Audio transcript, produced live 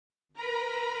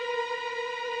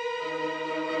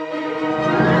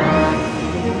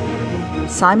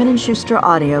Simon & Schuster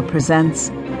Audio presents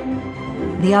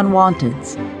The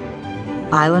Unwanteds,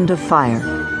 Island of Fire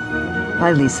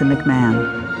by Lisa McMann.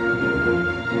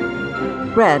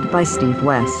 Read by Steve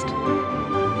West.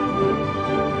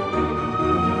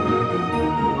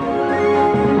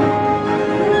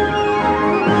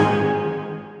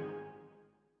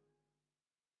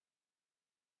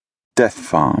 Death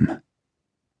Farm.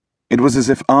 It was as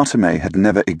if Arteme had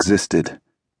never existed.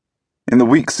 In the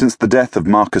weeks since the death of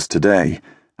Marcus Today,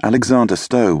 Alexander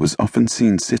Stowe was often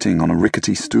seen sitting on a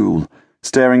rickety stool,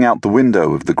 staring out the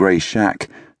window of the grey shack,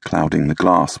 clouding the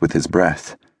glass with his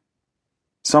breath.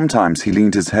 Sometimes he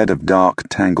leaned his head of dark,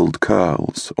 tangled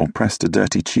curls, or pressed a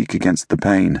dirty cheek against the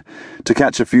pane, to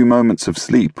catch a few moments of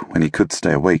sleep when he could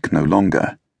stay awake no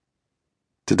longer.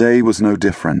 Today was no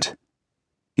different.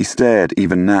 He stared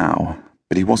even now,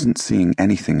 but he wasn't seeing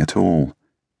anything at all.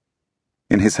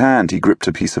 In his hand he gripped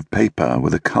a piece of paper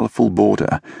with a colourful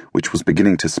border which was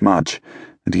beginning to smudge,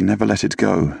 and he never let it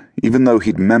go, even though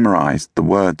he'd memorised the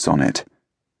words on it.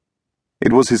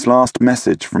 It was his last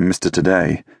message from Mr.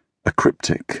 Today, a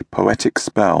cryptic, poetic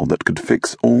spell that could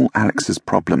fix all Alex's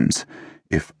problems,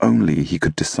 if only he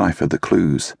could decipher the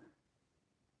clues.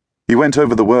 He went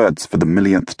over the words for the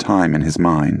millionth time in his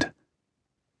mind.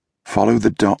 Follow the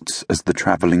dots as the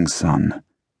travelling sun.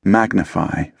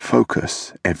 Magnify,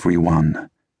 focus every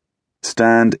one.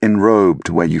 Stand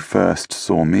enrobed where you first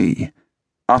saw me.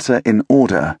 Utter in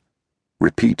order.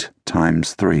 Repeat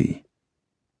times 3.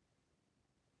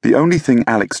 The only thing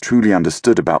Alex truly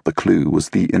understood about the clue was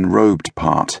the enrobed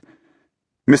part.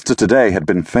 Mr. Today had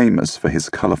been famous for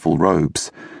his colourful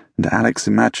robes, and Alex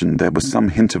imagined there was some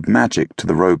hint of magic to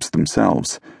the robes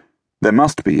themselves. There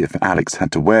must be if Alex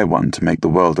had to wear one to make the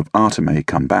world of Arteme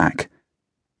come back.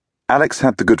 Alex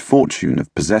had the good fortune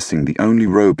of possessing the only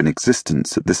robe in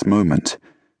existence at this moment,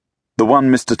 the one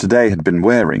Mr. Today had been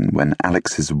wearing when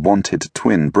Alex's wanted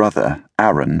twin brother,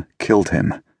 Aaron, killed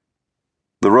him.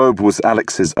 The robe was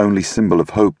Alex's only symbol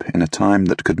of hope in a time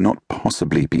that could not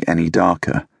possibly be any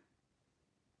darker.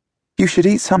 "You should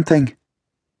eat something,"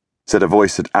 said a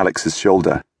voice at Alex's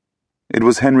shoulder. It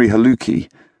was Henry Haluki,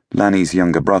 Lanny's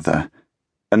younger brother,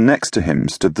 and next to him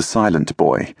stood the silent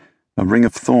boy, a ring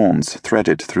of thorns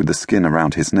threaded through the skin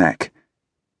around his neck.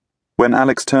 When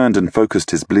Alex turned and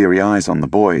focused his bleary eyes on the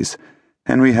boys,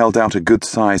 Henry held out a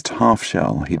good-sized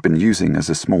half-shell he'd been using as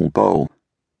a small bowl.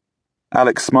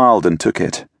 Alex smiled and took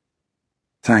it.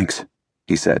 "Thanks,"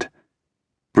 he said,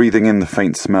 breathing in the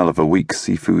faint smell of a weak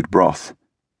seafood broth.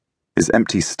 His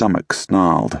empty stomach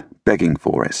snarled, begging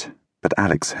for it, but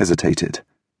Alex hesitated.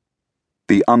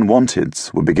 The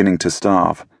unwanteds were beginning to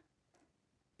starve.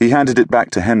 He handed it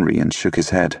back to Henry and shook his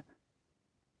head.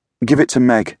 "Give it to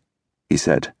Meg," he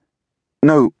said.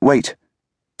 "No, wait.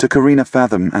 To Karina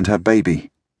Fathom and her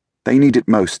baby. They need it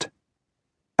most."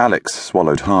 Alex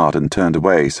swallowed hard and turned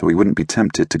away so he wouldn't be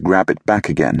tempted to grab it back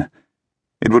again.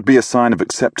 It would be a sign of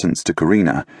acceptance to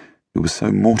Karina, who was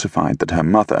so mortified that her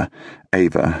mother,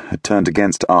 Ava, had turned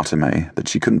against Arteme that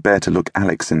she couldn't bear to look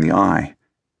Alex in the eye.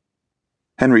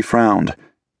 Henry frowned,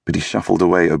 but he shuffled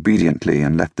away obediently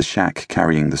and left the shack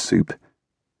carrying the soup.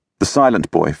 The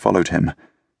silent boy followed him,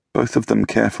 both of them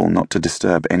careful not to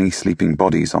disturb any sleeping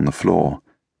bodies on the floor.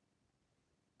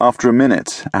 After a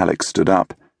minute, Alex stood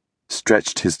up,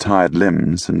 stretched his tired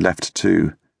limbs, and left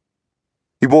too.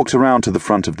 He walked around to the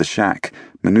front of the shack,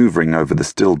 maneuvering over the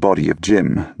still body of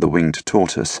Jim, the winged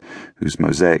tortoise, whose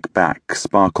mosaic back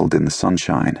sparkled in the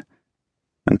sunshine,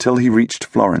 until he reached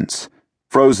Florence,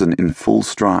 frozen in full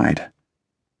stride.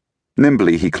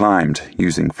 Nimbly he climbed,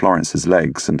 using Florence's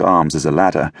legs and arms as a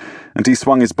ladder, and he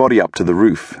swung his body up to the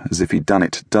roof as if he'd done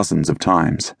it dozens of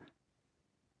times.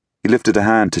 He lifted a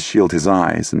hand to shield his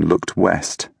eyes and looked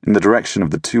west, in the direction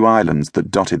of the 2 islands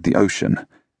that dotted the ocean.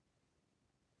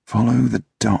 "Follow the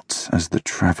dots as the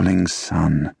travelling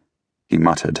sun," he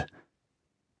muttered.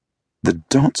 "The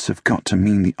dots have got to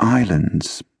mean the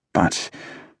islands, but—"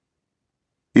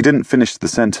 He didn't finish the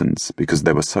sentence because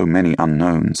there were so many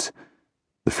unknowns.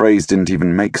 The phrase didn't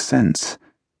even make sense.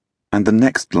 And the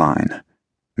next line,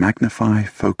 magnify,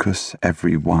 focus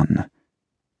every one.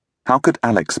 How could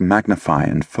Alex magnify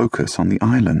and focus on the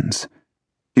islands?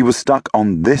 He was stuck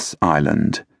on this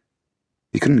island.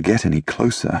 He couldn't get any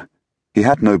closer. He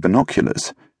had no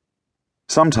binoculars.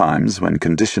 Sometimes, when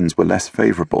conditions were less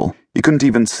favourable, he couldn't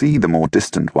even see the more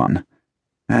distant one.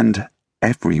 And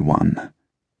everyone.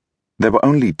 There were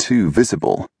only 2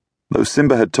 visible, though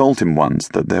Simba had told him once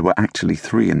that there were actually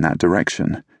 3 in that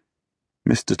direction.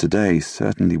 Mr. Today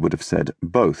certainly would have said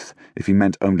both if he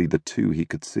meant only the 2 he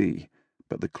could see,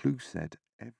 but the clue said